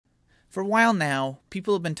For a while now,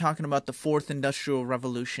 people have been talking about the fourth industrial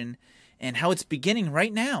revolution and how it's beginning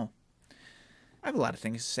right now. I have a lot of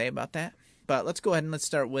things to say about that, but let's go ahead and let's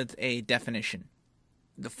start with a definition.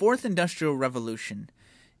 The fourth industrial revolution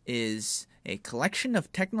is a collection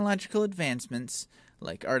of technological advancements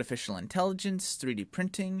like artificial intelligence, 3D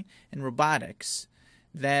printing, and robotics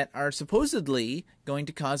that are supposedly going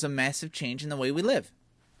to cause a massive change in the way we live.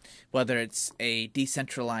 Whether it's a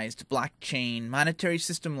decentralized blockchain monetary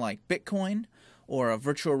system like Bitcoin or a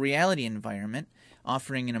virtual reality environment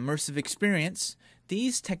offering an immersive experience,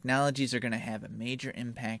 these technologies are going to have a major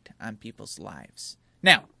impact on people's lives.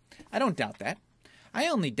 Now, I don't doubt that. I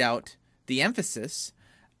only doubt the emphasis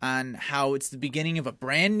on how it's the beginning of a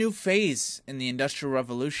brand new phase in the Industrial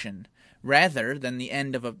Revolution rather than the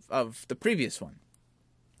end of the previous one.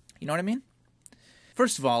 You know what I mean?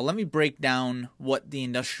 First of all, let me break down what the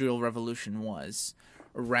Industrial Revolution was,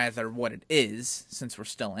 or rather what it is, since we're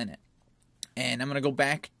still in it. And I'm going to go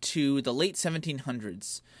back to the late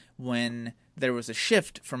 1700s when there was a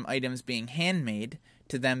shift from items being handmade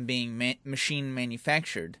to them being machine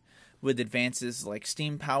manufactured with advances like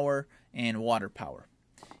steam power and water power.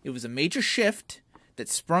 It was a major shift that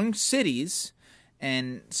sprung cities,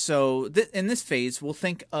 and so in this phase, we'll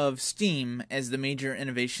think of steam as the major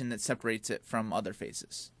innovation that separates it from other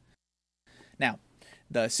phases. Now,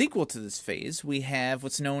 the sequel to this phase, we have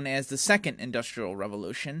what's known as the Second Industrial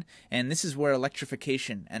Revolution, and this is where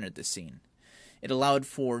electrification entered the scene. It allowed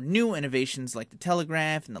for new innovations like the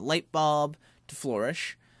telegraph and the light bulb to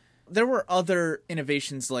flourish. There were other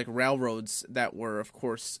innovations like railroads that were, of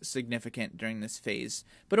course, significant during this phase,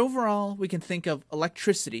 but overall, we can think of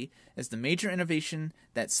electricity as the major innovation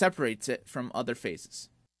that separates it from other phases.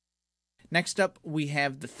 Next up, we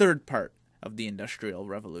have the third part of the Industrial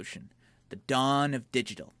Revolution, the dawn of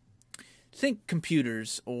digital. Think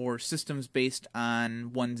computers or systems based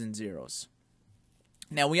on ones and zeros.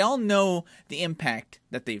 Now, we all know the impact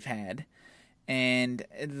that they've had, and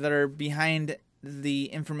they're behind the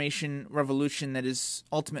information revolution that is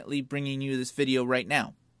ultimately bringing you this video right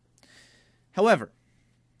now. However,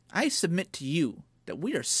 I submit to you that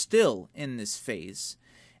we are still in this phase,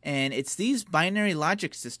 and it's these binary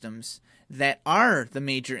logic systems that are the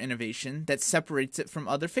major innovation that separates it from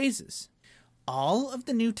other phases. All of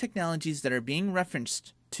the new technologies that are being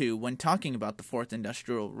referenced to when talking about the fourth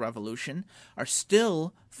industrial revolution are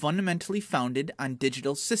still fundamentally founded on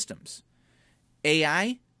digital systems.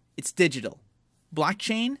 AI, it's digital.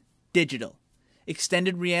 Blockchain, digital.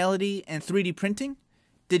 Extended reality and 3D printing,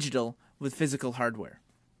 digital with physical hardware.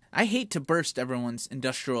 I hate to burst everyone's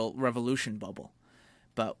industrial revolution bubble,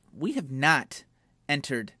 but we have not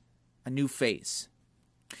entered a new phase.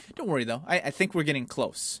 Don't worry though, I think we're getting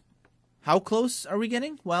close. How close are we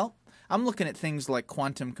getting? Well, I'm looking at things like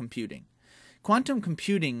quantum computing. Quantum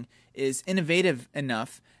computing is innovative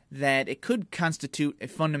enough that it could constitute a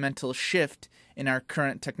fundamental shift in our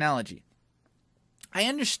current technology. I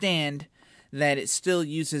understand that it still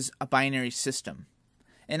uses a binary system,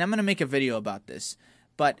 and I'm going to make a video about this,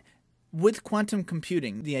 but with quantum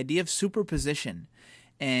computing, the idea of superposition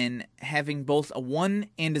and having both a 1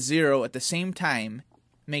 and a 0 at the same time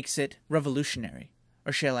makes it revolutionary,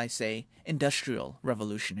 or shall I say, industrial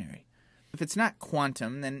revolutionary. If it's not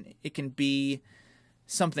quantum, then it can be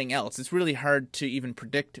something else. It's really hard to even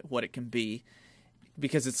predict what it can be,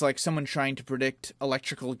 because it's like someone trying to predict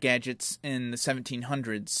electrical gadgets in the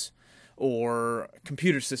 1700s or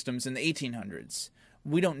computer systems in the 1800s.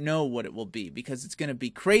 We don't know what it will be because it's going to be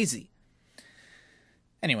crazy.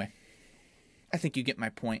 Anyway, I think you get my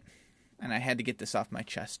point, and I had to get this off my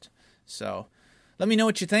chest. So let me know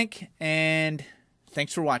what you think, and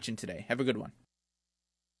thanks for watching today. Have a good one.